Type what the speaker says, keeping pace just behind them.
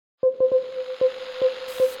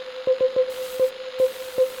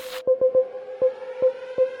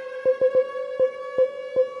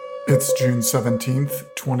It's June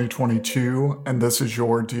 17th, 2022, and this is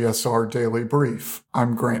your DSR Daily Brief.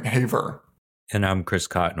 I'm Grant Haver. And I'm Chris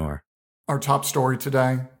Cotnor. Our top story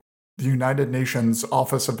today: the United Nations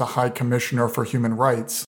Office of the High Commissioner for Human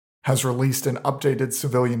Rights has released an updated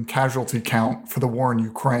civilian casualty count for the war in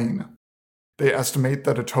Ukraine. They estimate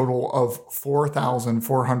that a total of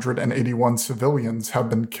 4,481 civilians have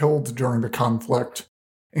been killed during the conflict,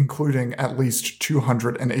 including at least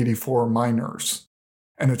 284 minors,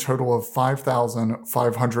 and a total of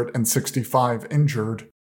 5,565 injured,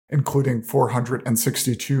 including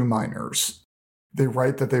 462 minors. They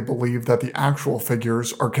write that they believe that the actual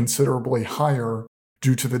figures are considerably higher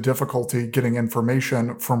due to the difficulty getting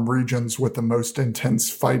information from regions with the most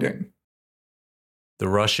intense fighting. The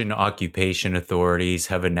Russian occupation authorities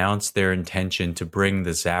have announced their intention to bring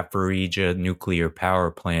the Zaporizhzhia nuclear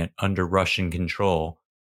power plant under Russian control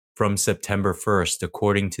from September 1st,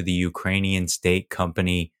 according to the Ukrainian state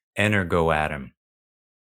company Energoatom.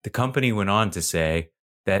 The company went on to say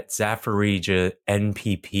that Zaporizhzhia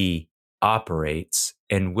NPP operates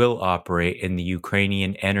and will operate in the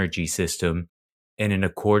Ukrainian energy system and in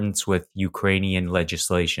accordance with Ukrainian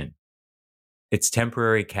legislation. Its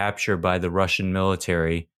temporary capture by the Russian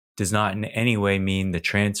military does not in any way mean the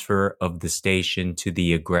transfer of the station to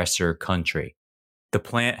the aggressor country. The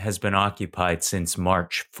plant has been occupied since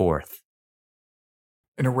March 4th.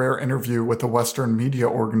 In a rare interview with the Western media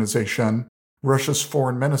organization, Russia's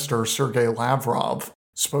Foreign Minister Sergei Lavrov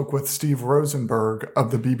spoke with Steve Rosenberg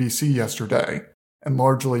of the BBC yesterday and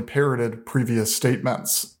largely parroted previous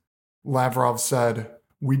statements. Lavrov said,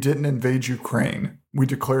 "We didn't invade Ukraine. We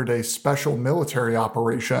declared a special military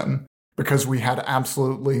operation because we had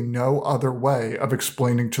absolutely no other way of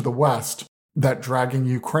explaining to the West that dragging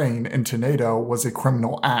Ukraine into NATO was a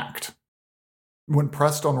criminal act." When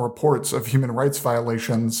pressed on reports of human rights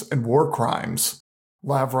violations and war crimes,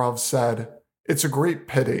 Lavrov said, "It's a great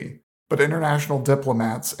pity, but international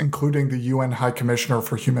diplomats, including the UN High Commissioner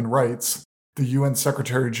for Human Rights, the UN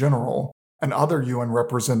Secretary General, and other UN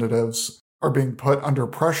representatives, are being put under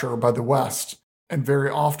pressure by the West, and very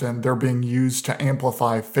often they're being used to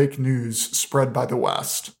amplify fake news spread by the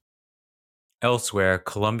West." Elsewhere,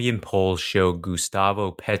 Colombian polls show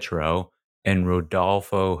Gustavo Petro and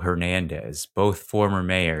Rodolfo Hernandez, both former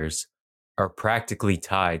mayors, are practically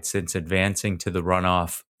tied since advancing to the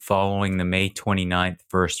runoff following the May 29th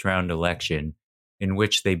first-round election, in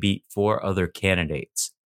which they beat four other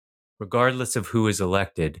candidates. Regardless of who is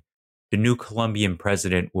elected, the new Colombian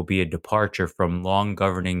president will be a departure from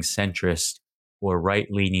long-governing centrist or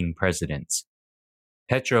right-leaning presidents.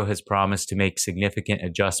 Petro has promised to make significant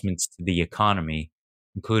adjustments to the economy,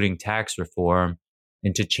 including tax reform,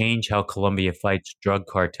 and to change how Colombia fights drug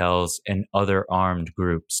cartels and other armed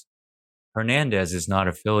groups. Hernandez is not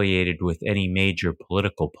affiliated with any major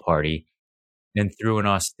political party, and through an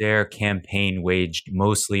austere campaign waged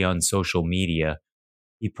mostly on social media,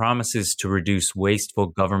 he promises to reduce wasteful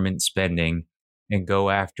government spending and go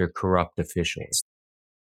after corrupt officials.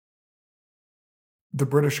 The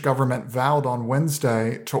British government vowed on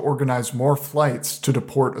Wednesday to organize more flights to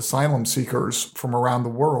deport asylum seekers from around the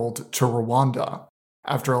world to Rwanda,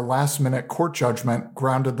 after a last-minute court judgment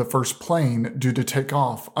grounded the first plane due to take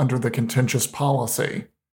off under the contentious policy.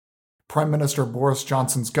 Prime Minister Boris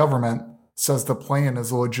Johnson's government says the plan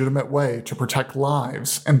is a legitimate way to protect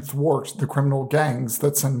lives and thwart the criminal gangs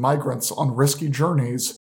that send migrants on risky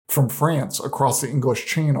journeys from France across the English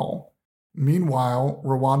Channel. Meanwhile,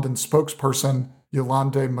 Rwandan spokesperson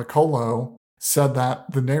Yolande Makolo said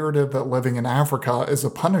that the narrative that living in Africa is a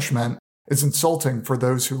punishment is insulting for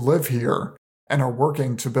those who live here and are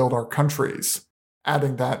working to build our countries,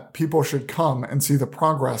 adding that people should come and see the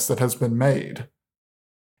progress that has been made.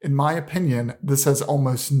 In my opinion, this has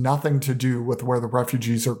almost nothing to do with where the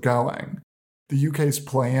refugees are going. The UK's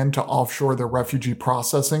plan to offshore their refugee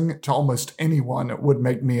processing to almost anyone would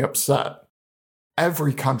make me upset.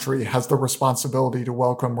 Every country has the responsibility to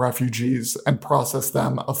welcome refugees and process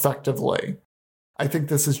them effectively. I think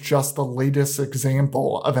this is just the latest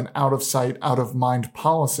example of an out-of-sight, out-of-mind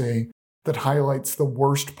policy that highlights the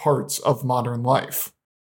worst parts of modern life.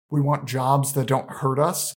 We want jobs that don't hurt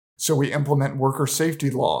us, so we implement worker safety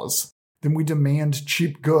laws. Then we demand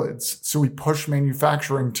cheap goods, so we push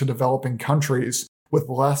manufacturing to developing countries with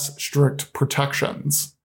less strict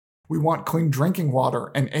protections. We want clean drinking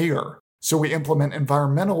water and air, so we implement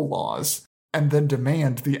environmental laws and then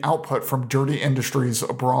demand the output from dirty industries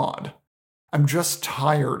abroad. I'm just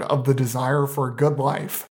tired of the desire for a good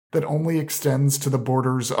life that only extends to the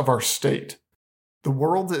borders of our state. The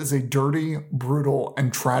world is a dirty, brutal,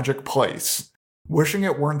 and tragic place. Wishing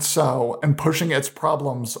it weren't so and pushing its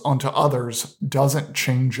problems onto others doesn't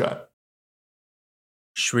change it.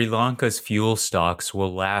 Sri Lanka's fuel stocks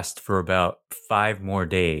will last for about 5 more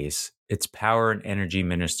days, its power and energy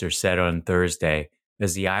minister said on Thursday,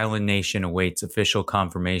 as the island nation awaits official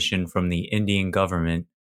confirmation from the Indian government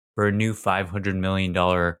for a new $500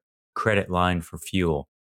 million credit line for fuel.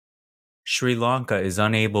 Sri Lanka is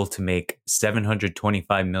unable to make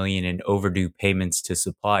 $725 million in overdue payments to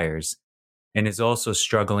suppliers and is also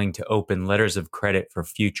struggling to open letters of credit for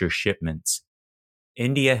future shipments.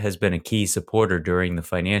 India has been a key supporter during the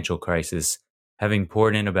financial crisis, having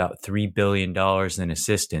poured in about $3 billion in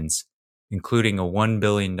assistance, including a $1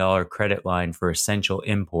 billion credit line for essential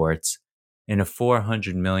imports and a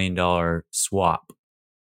 $400 million swap.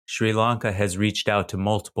 Sri Lanka has reached out to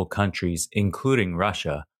multiple countries, including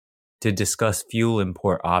Russia, to discuss fuel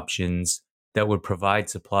import options that would provide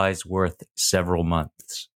supplies worth several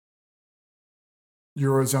months.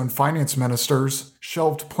 Eurozone finance ministers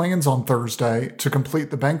shelved plans on Thursday to complete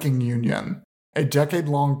the banking union, a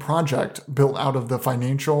decade-long project built out of the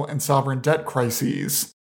financial and sovereign debt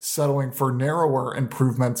crises, settling for narrower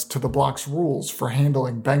improvements to the bloc's rules for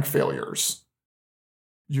handling bank failures.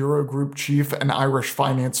 Eurogroup chief and Irish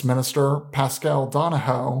finance minister Pascal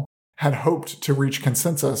Donohoe had hoped to reach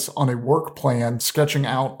consensus on a work plan sketching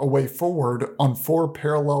out a way forward on 4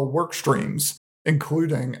 parallel work streams,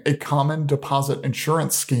 including a common deposit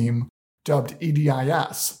insurance scheme dubbed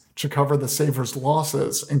EDIS to cover the saver's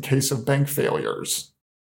losses in case of bank failures.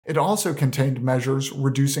 It also contained measures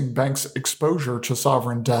reducing banks' exposure to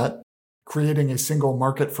sovereign debt, creating a single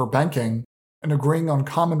market for banking, and agreeing on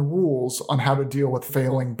common rules on how to deal with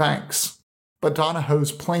failing banks. But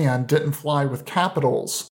Donohoe's plan didn't fly with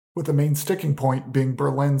capitals, with the main sticking point being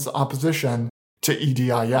Berlin's opposition to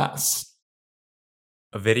EDIS.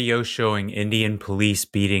 A video showing Indian police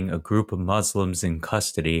beating a group of Muslims in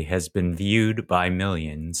custody has been viewed by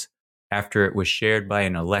millions after it was shared by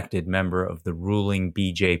an elected member of the ruling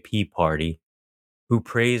BJP party, who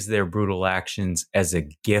praised their brutal actions as a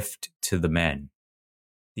gift to the men.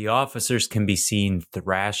 The officers can be seen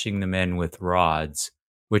thrashing the men with rods,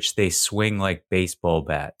 which they swing like baseball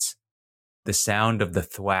bats. The sound of the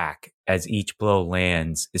thwack as each blow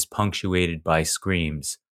lands is punctuated by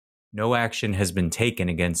screams. No action has been taken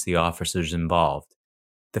against the officers involved.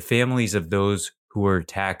 The families of those who were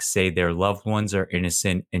attacked say their loved ones are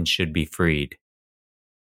innocent and should be freed.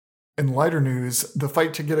 In lighter news, the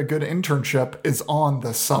fight to get a good internship is on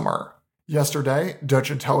this summer. Yesterday, Dutch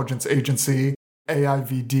intelligence agency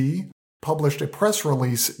AIVD published a press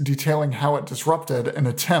release detailing how it disrupted an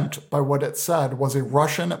attempt by what it said was a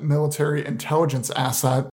Russian military intelligence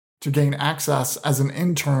asset to gain access as an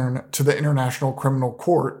intern to the International Criminal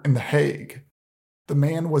Court in The Hague. The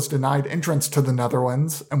man was denied entrance to the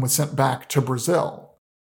Netherlands and was sent back to Brazil.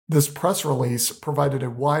 This press release provided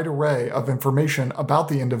a wide array of information about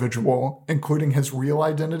the individual, including his real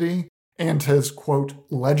identity and his, quote,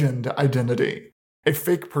 legend identity, a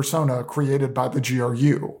fake persona created by the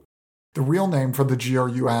GRU. The real name for the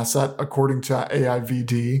GRU asset, according to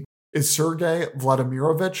AIVD, is Sergei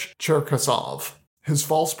Vladimirovich Cherkasov. His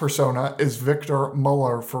false persona is Victor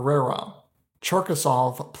Muller Ferreira.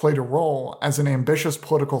 Cherkasov played a role as an ambitious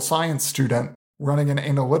political science student running an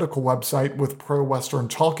analytical website with pro-Western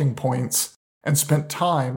talking points and spent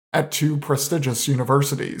time at 2 prestigious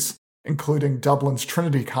universities, including Dublin's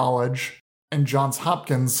Trinity College and Johns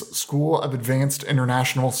Hopkins School of Advanced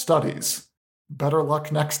International Studies. Better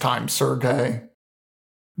luck next time, Sergey.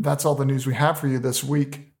 That's all the news we have for you this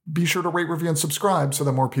week. Be sure to rate, review, and subscribe so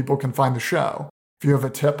that more people can find the show. If you have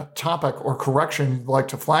a tip, topic, or correction you'd like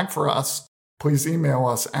to flag for us, please email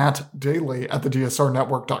us at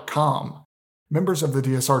daily@thedsrnetwork.com. Members of the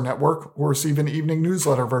DSR Network will receive an evening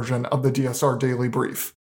newsletter version of the DSR Daily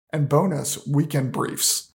Brief and bonus weekend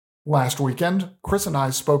briefs. Last weekend, Chris and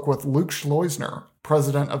I spoke with Luke Schleusner,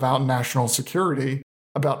 president of Out National Security,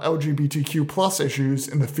 about LGBTQ+ issues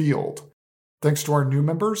in the field. Thanks to our new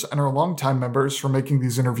members and our longtime members for making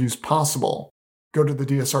these interviews possible. Go to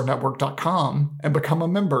thedsrnetwork.com and become a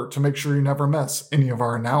member to make sure you never miss any of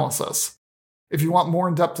our analysis. If you want more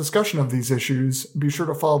in-depth discussion of these issues, be sure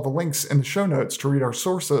to follow the links in the show notes to read our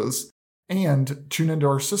sources and tune into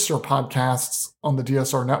our sister podcasts on the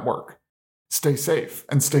DSR Network. Stay safe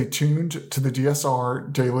and stay tuned to the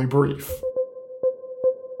DSR Daily Brief.